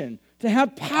recognition, to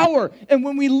have power. And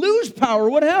when we lose power,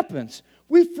 what happens?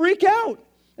 We freak out.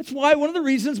 That's why one of the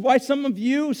reasons why some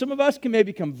of us can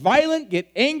maybe become violent, get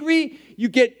angry, you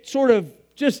get sort of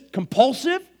just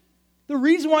compulsive. The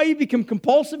reason why you become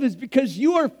compulsive is because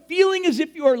you are feeling as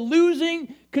if you are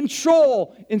losing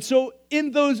control. And so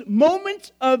in those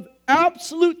moments of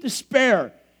absolute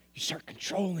despair, you start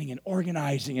controlling and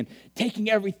organizing and taking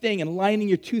everything and lining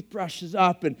your toothbrushes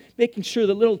up and making sure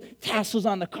the little tassels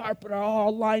on the carpet are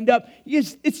all lined up.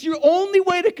 It's your only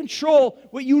way to control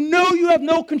what you know you have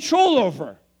no control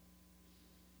over.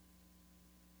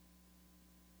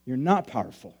 You're not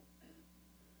powerful,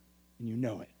 and you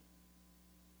know it.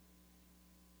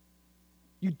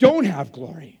 You don't have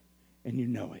glory, and you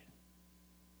know it.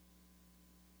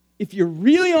 If you're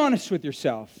really honest with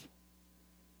yourself,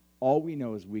 all we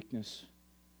know is weakness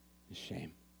and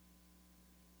shame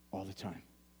all the time.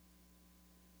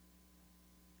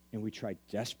 And we try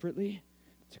desperately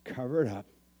to cover it up.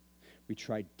 We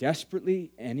try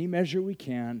desperately, any measure we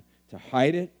can, to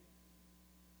hide it,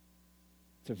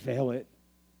 to veil it,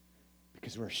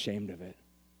 because we're ashamed of it.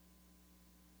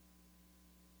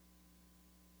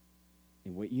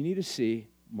 And what you need to see,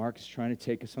 Mark is trying to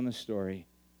take us on the story,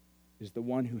 is the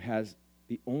one who has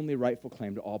the only rightful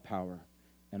claim to all power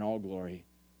and all glory,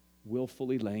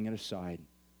 willfully laying it aside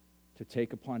to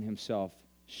take upon himself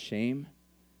shame,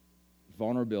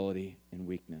 vulnerability, and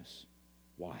weakness.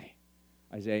 Why?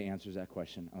 Isaiah answers that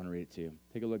question. I want to read it to you.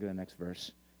 Take a look at the next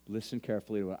verse. Listen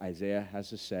carefully to what Isaiah has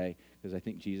to say, because I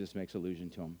think Jesus makes allusion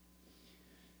to him.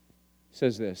 It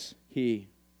says this, he,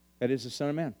 that is the Son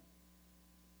of Man,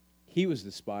 he was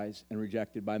despised and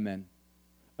rejected by men.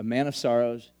 A man of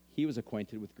sorrows, he was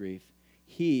acquainted with grief.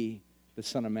 He, the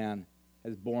Son of Man,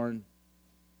 has borne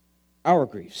our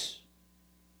griefs.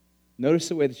 Notice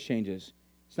the way this changes.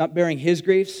 He's not bearing his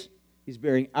griefs, he's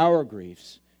bearing our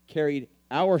griefs, carried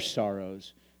our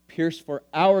sorrows, pierced for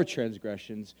our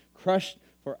transgressions, crushed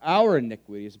for our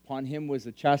iniquities. Upon him was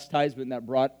the chastisement that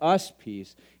brought us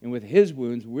peace, and with his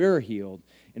wounds we're healed.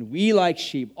 And we like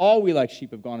sheep, all we like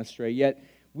sheep have gone astray, yet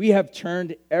we have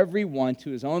turned every one to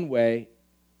his own way,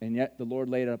 and yet the Lord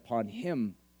laid upon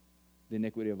him the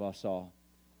iniquity of us all.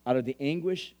 Out of the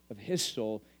anguish of his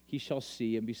soul he shall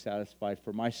see and be satisfied.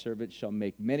 For my servant shall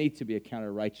make many to be accounted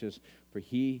righteous, for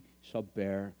he shall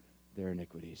bear their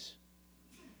iniquities.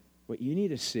 What you need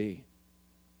to see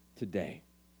today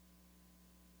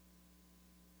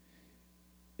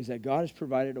is that God has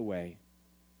provided a way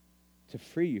to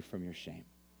free you from your shame,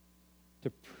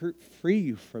 to free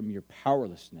you from your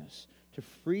powerlessness, to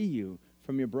free you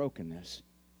from your brokenness,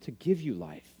 to give you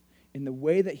life. And the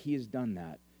way that he has done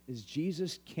that is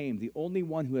Jesus came, the only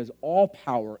one who has all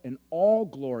power and all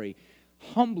glory,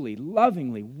 humbly,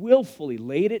 lovingly, willfully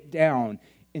laid it down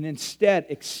and instead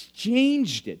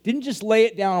exchanged it. Didn't just lay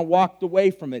it down and walked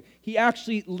away from it. He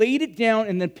actually laid it down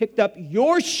and then picked up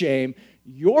your shame,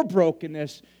 your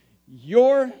brokenness,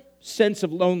 your sense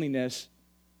of loneliness,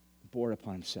 bore it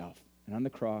upon himself. And on the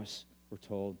cross, we're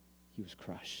told he was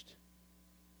crushed.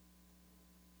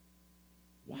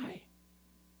 Why?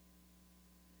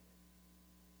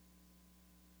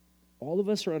 All of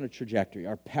us are on a trajectory.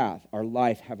 Our path, our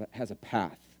life has a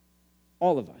path.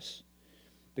 All of us.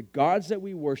 The gods that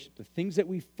we worship, the things that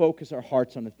we focus our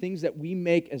hearts on, the things that we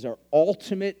make as our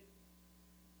ultimate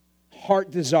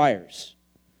heart desires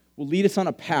will lead us on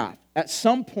a path. At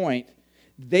some point,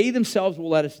 they themselves will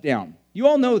let us down. You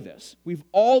all know this. We've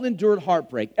all endured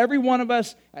heartbreak. Every one of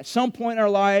us, at some point in our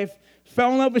life,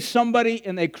 fell in love with somebody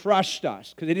and they crushed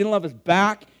us because they didn't love us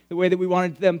back the way that we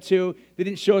wanted them to. They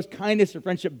didn't show us kindness or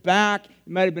friendship back.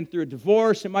 It might have been through a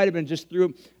divorce. It might have been just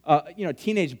through a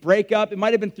teenage breakup. It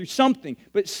might have been through something.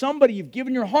 But somebody you've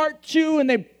given your heart to and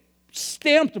they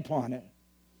stamped upon it.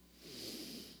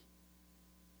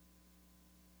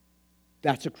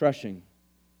 That's a crushing.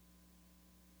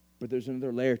 But there's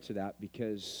another layer to that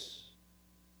because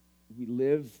we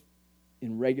live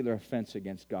in regular offense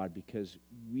against God because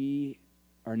we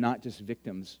are not just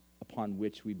victims upon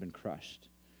which we've been crushed.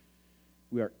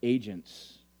 We are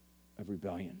agents of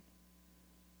rebellion,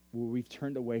 where we've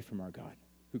turned away from our God,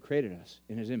 who created us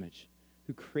in his image,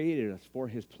 who created us for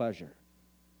his pleasure.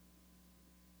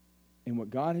 And what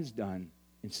God has done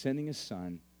in sending his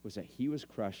Son was that he was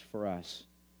crushed for us,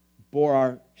 bore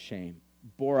our shame,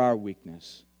 bore our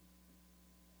weakness,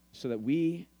 so that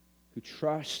we who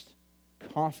trust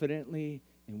confidently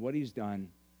in what he's done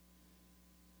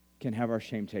can have our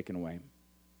shame taken away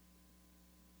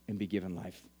and be given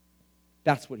life.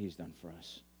 That's what he's done for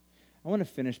us. I want to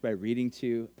finish by reading to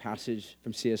you a passage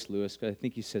from C.S. Lewis because I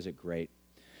think he says it great.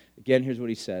 Again, here's what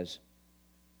he says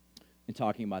in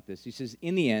talking about this. He says,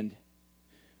 in the end,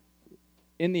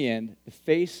 the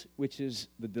face which is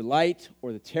the delight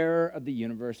or the terror of the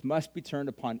universe must be turned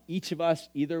upon each of us,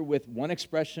 either with one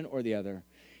expression or the other,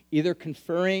 either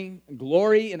conferring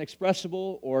glory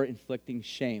inexpressible or inflicting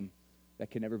shame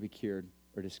that can never be cured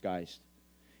or disguised.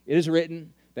 It is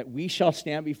written that we shall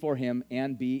stand before him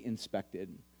and be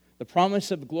inspected. The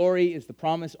promise of glory is the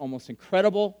promise almost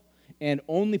incredible and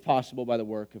only possible by the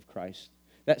work of Christ,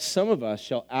 that some of us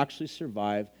shall actually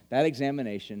survive that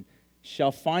examination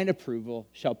shall find approval,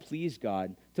 shall please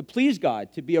God. To please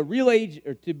God, to be a real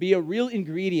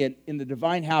ingredient in the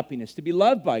divine happiness, to be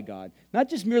loved by God, not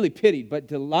just merely pitied, but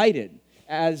delighted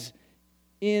as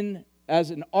an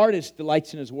artist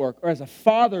delights in his work, or as a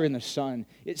father in the son.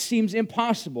 It seems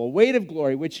impossible, a weight of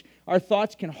glory which our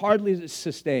thoughts can hardly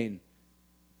sustain.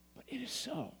 But it is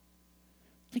so.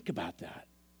 Think about that.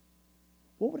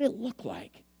 What would it look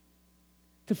like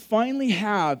to finally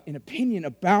have an opinion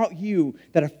about you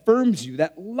that affirms you,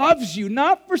 that loves you,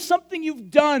 not for something you've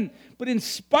done, but in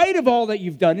spite of all that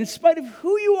you've done, in spite of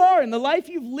who you are and the life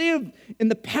you've lived, in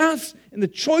the past and the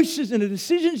choices and the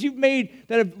decisions you've made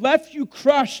that have left you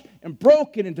crushed and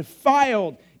broken and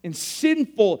defiled and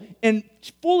sinful and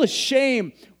full of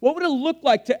shame? What would it look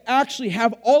like to actually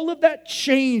have all of that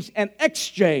changed and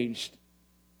exchanged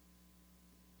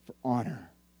for honor,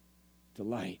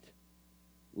 delight,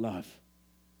 love?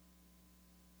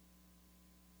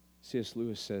 C.S.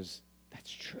 Lewis says, that's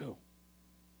true.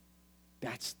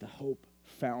 That's the hope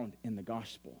found in the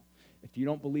gospel. If you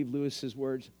don't believe Lewis's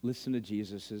words, listen to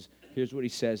Jesus's. Here's what he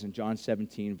says in John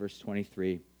 17, verse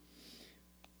 23.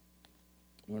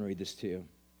 I want to read this to you.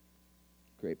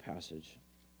 Great passage,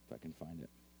 if I can find it.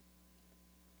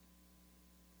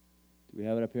 Do we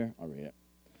have it up here? I'll read it.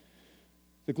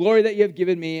 The glory that you have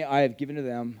given me, I have given to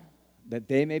them, that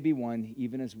they may be one,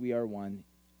 even as we are one.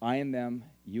 I and them,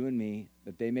 you and me,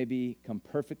 that they may become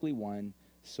perfectly one,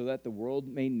 so that the world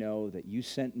may know that you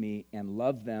sent me and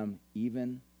love them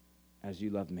even as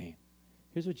you love me.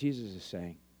 Here's what Jesus is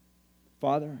saying.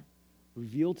 Father,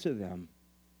 reveal to them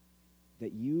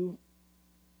that you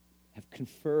have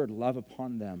conferred love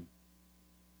upon them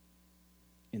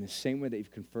in the same way that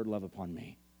you've conferred love upon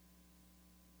me.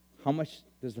 How much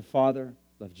does the Father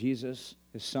love Jesus,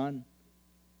 his Son?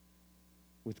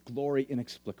 With glory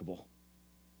inexplicable.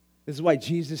 This is why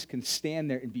Jesus can stand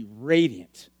there and be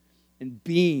radiant and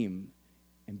beam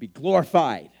and be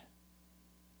glorified.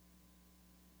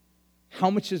 How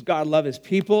much does God love his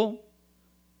people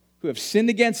who have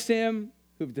sinned against him,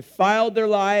 who have defiled their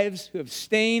lives, who have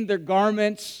stained their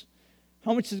garments?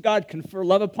 How much does God confer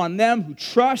love upon them who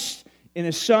trust in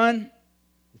his Son?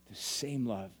 With the same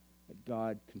love that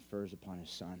God confers upon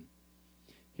his Son.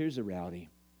 Here's the reality.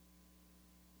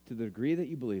 To the degree that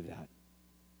you believe that,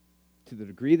 to the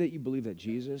degree that you believe that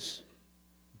Jesus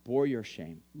bore your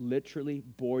shame, literally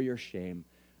bore your shame,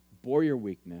 bore your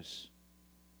weakness,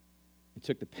 and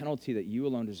took the penalty that you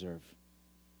alone deserve,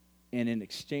 and in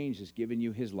exchange has given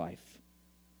you his life,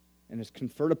 and has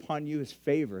conferred upon you his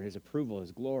favor, his approval,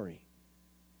 his glory,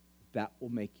 that will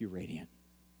make you radiant.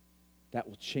 That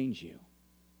will change you.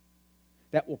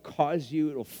 That will cause you,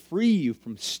 it will free you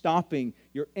from stopping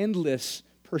your endless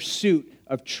pursuit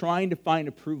of trying to find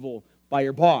approval by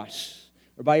your boss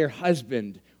or by your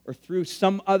husband or through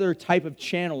some other type of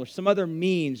channel or some other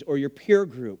means or your peer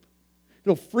group.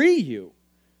 It'll free you.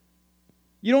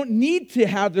 You don't need to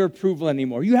have their approval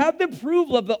anymore. You have the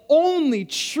approval of the only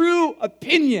true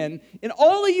opinion in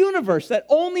all the universe that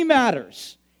only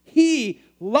matters. He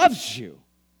loves you.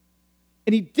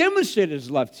 And he demonstrated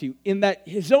his love to you in that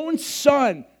his own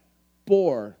Son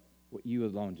bore what you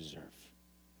alone deserve.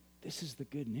 This is the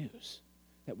good news,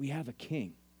 that we have a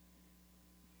king.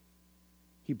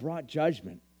 He brought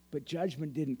judgment, but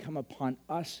judgment didn't come upon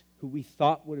us who we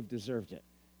thought would have deserved it.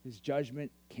 His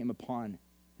judgment came upon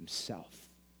himself.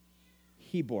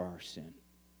 He bore our sin.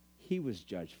 He was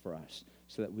judged for us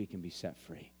so that we can be set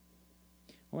free.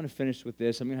 I want to finish with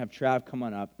this. I'm going to have Trav come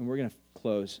on up, and we're going to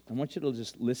close. I want you to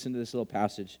just listen to this little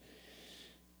passage.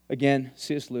 Again,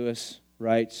 C.S. Lewis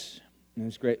writes in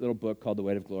this great little book called The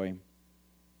Weight of Glory.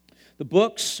 The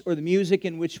books or the music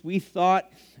in which we thought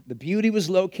the beauty was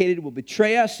located will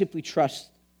betray us if we trust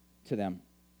to them.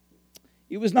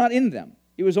 It was not in them.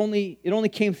 It only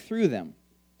came through them.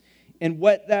 And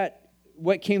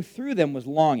what came through them was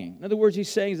longing. In other words,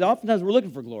 he's saying is oftentimes we're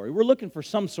looking for glory. We're looking for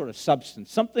some sort of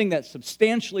substance, something that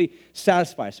substantially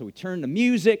satisfies. So we turn to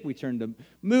music, we turn to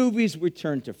movies, we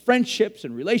turn to friendships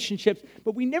and relationships,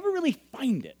 but we never really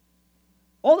find it.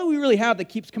 All that we really have that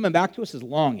keeps coming back to us is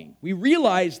longing. We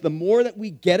realize the more that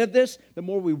we get of this, the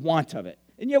more we want of it.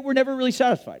 And yet we're never really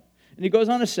satisfied. And he goes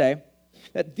on to say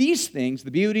that these things,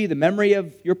 the beauty, the memory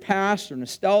of your past or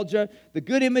nostalgia, the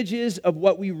good images of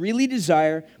what we really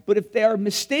desire, but if they are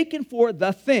mistaken for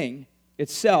the thing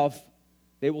itself,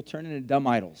 they will turn into dumb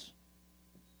idols,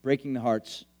 breaking the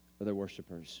hearts of their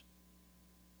worshipers.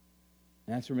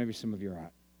 And that's where maybe some of you are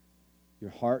at. Your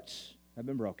hearts have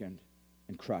been broken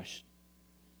and crushed.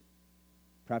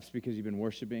 Perhaps because you've been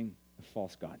worshiping a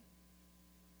false god.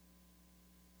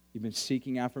 You've been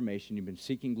seeking affirmation. You've been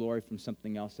seeking glory from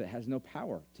something else that has no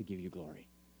power to give you glory.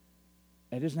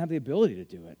 It doesn't have the ability to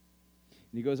do it.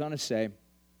 And he goes on to say,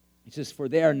 he says, for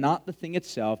they are not the thing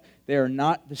itself, they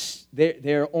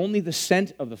are only the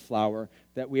scent of the flower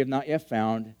that we have not yet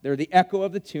found. They're the echo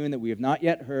of the tune that we have not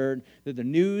yet heard. They're the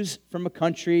news from a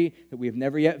country that we have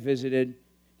never yet visited.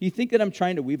 Do you think that I'm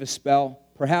trying to weave a spell?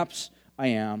 Perhaps I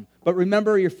am. But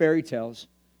remember your fairy tales.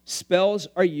 Spells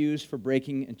are used for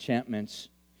breaking enchantments.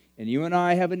 And you and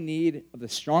I have a need of the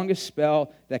strongest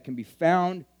spell that can be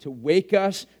found to wake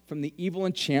us from the evil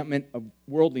enchantment of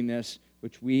worldliness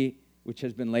which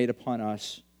has been laid upon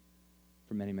us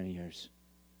for many, many years.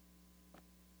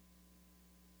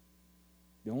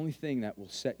 The only thing that will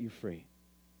set you free,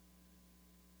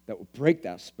 that will break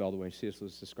that spell the way C.S.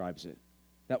 Lewis describes it,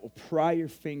 that will pry your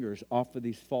fingers off of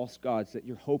these false gods that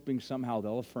you're hoping somehow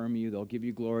they'll affirm you, they'll give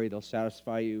you glory, they'll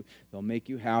satisfy you, they'll make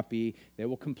you happy, they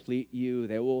will complete you,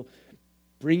 they will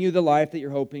bring you the life that you're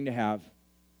hoping to have.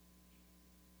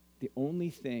 The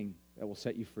only thing that will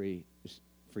set you free is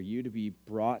for you to be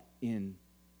brought in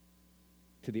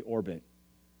to the orbit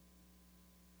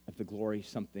of the glory of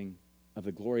something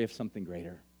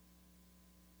greater,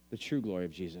 the true glory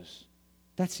of Jesus.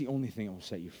 That's the only thing that will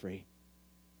set you free.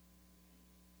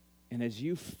 And as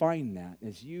you find that,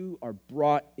 as you are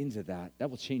brought into that, that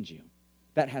will change you.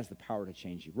 That has the power to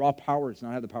change you. Raw power does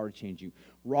not have the power to change you.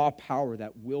 Raw power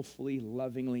that willfully,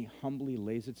 lovingly, humbly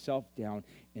lays itself down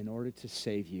in order to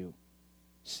save you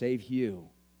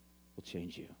will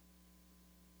change you.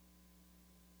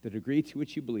 The degree to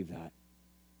which you believe that,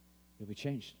 you'll be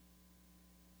changed.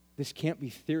 This can't be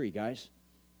theory, guys.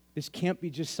 This can't be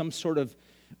just some sort of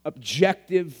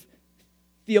objective,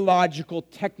 theological,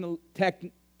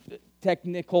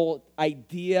 technical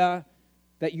idea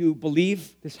that you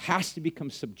believe. This has to become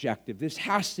subjective. This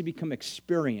has to become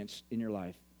experienced in your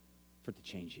life for it to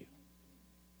change you.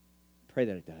 Pray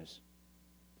that it does.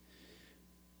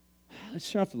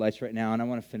 Let's turn off the lights right now, and I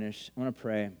want to finish. I want to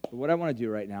pray. But what I want to do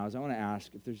right now is I want to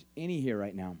ask if there's any here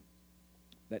right now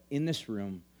that in this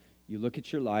room, you look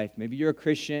at your life, maybe you're a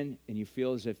Christian, and you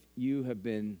feel as if you have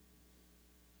been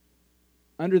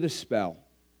under the spell,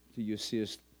 to use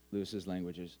C.S. Lewis's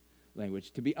language,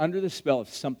 to be under the spell of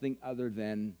something other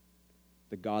than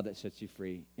the God that sets you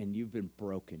free, and you've been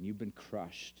broken, you've been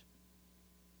crushed.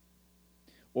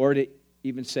 Or to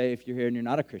even say, if you're here and you're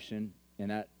not a Christian,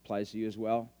 and that applies to you as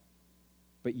well,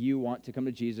 but you want to come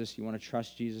to Jesus, you want to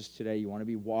trust Jesus today, you want to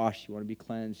be washed, you want to be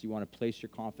cleansed, you want to place your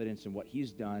confidence in what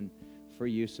he's done for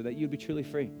you so that you'd be truly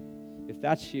free. If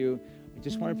that's you, I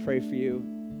just want to pray for you.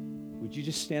 Would you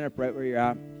just stand up right where you're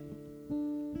at?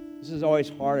 This is always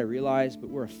hard, I realize,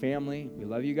 but we're a family. We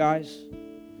love you guys.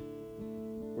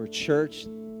 We're a church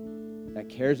that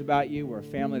cares about you. We're a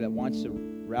family that wants to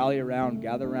rally around,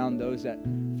 gather around those that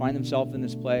find themselves in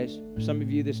this place. For some of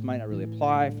you, this might not really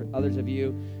apply. For others of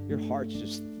you, your heart's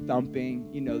just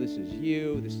thumping. You know this is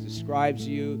you. This describes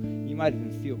you. You might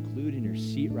even feel glued in your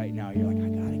seat right now. You're like, I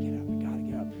got to get up. I got to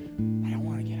get up. I don't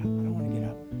want to get up. I don't want to get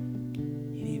up.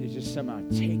 You need to just somehow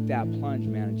take that plunge,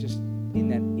 man, and just in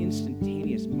that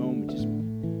instantaneous moment, just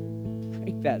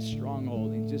break that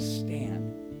stronghold and just stand.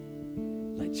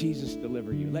 Let Jesus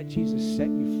deliver you. Let Jesus set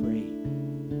you free.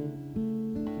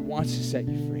 He wants to set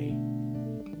you free.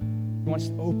 He wants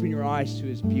to open your eyes to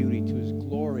his beauty, to his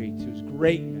glory, to his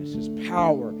greatness, his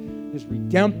power, his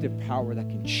redemptive power that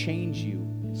can change you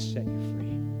and set you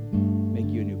free, make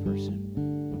you a new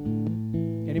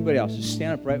person. Anybody else, just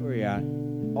stand up right where you're at.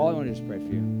 All I want to do is pray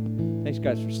for you. Thanks,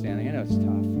 guys, for standing. I know it's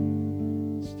tough.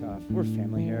 It's tough. We're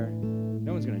family here.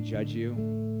 No one's going to judge you.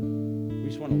 We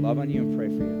just want to love on you and pray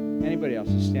for you. Anybody else,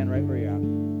 just stand right where you're at. I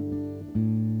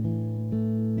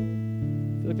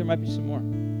feel like there might be some more.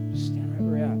 Just stand right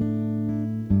where you're at.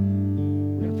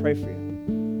 We're going to pray for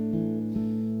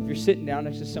you. If you're sitting down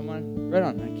next to someone, right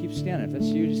on, man, keep standing. If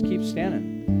that's you, just keep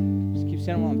standing. Just keep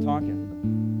standing while I'm talking.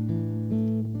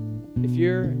 If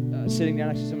you're sitting down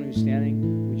next to someone who's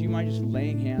standing, would you mind just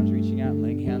laying hands, reaching out and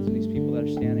laying hands on these people that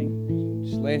are standing?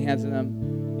 Just laying hands on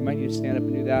them. You might need to stand up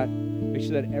and do that. Make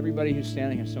sure that everybody who's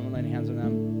standing has someone laying hands on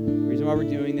them. The reason why we're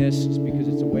doing this is because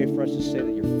it's a way for us to say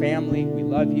that you're family, we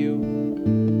love you,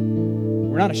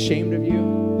 we're not ashamed of you.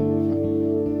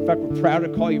 In fact, we're proud to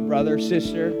call you brother,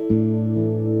 sister,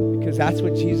 because that's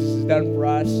what Jesus has done for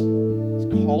us.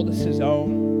 He's called us his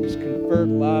own. He's conferred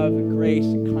love and grace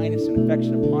and kindness and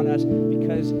affection upon us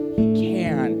because he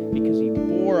can, because he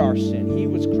bore our sin. He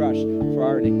was crushed for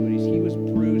our iniquities. He was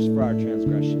bruised for our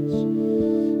transgressions.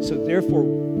 So therefore,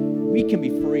 we can be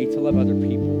free to love other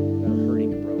people that are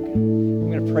hurting and broken. I'm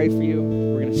going to pray for you.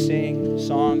 We're going to sing a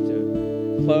song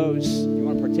to close. If you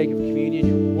want to partake of communion,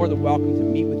 you're more than welcome to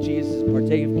meet with Jesus and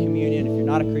partake of communion. If you're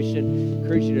not a Christian, I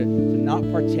encourage you to not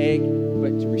partake,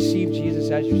 but to receive Jesus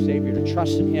as your Savior, to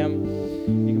trust in him.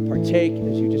 You can partake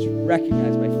as you just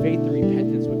recognize by faith and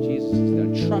repentance what Jesus has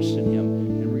done. Trust in him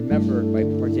and remember by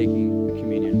partaking the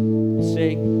communion. We'll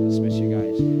sing, we'll dismiss you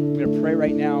guys. I'm going to pray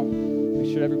right now.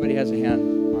 Make sure everybody has a hand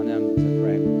on them to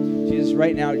pray. Jesus,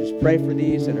 right now, just pray for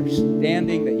these that are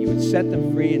standing, that you would set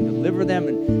them free and deliver them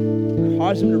and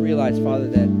cause them to realize, Father,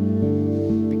 that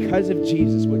because of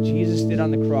Jesus, what Jesus did on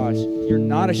the cross, you're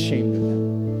not ashamed of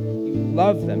them. You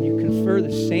love them. You confer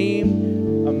the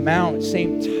same amount,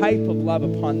 same type of love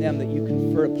upon them that you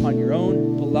confer upon your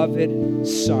own beloved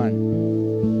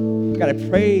Son. God, I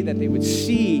pray that they would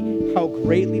see how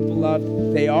greatly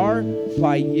beloved they are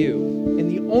by you. And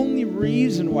the only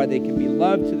reason why they can be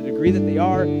loved to the degree that they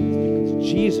are is because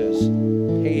Jesus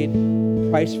paid a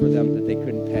price for them that they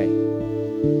couldn't pay.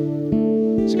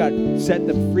 So God, set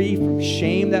them free from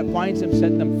shame that binds them.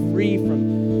 Set them free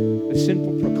from the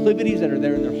sinful proclivities that are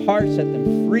there in their hearts. Set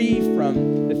them free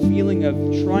from the feeling of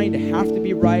trying to have to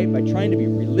be right, by trying to be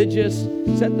religious.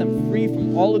 Set them free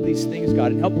from all of these things,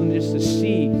 God, and help them just to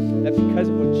see that because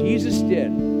of what Jesus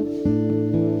did,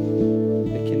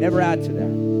 they can never add to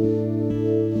that.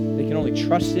 They can only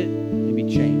trust it and be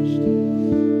changed.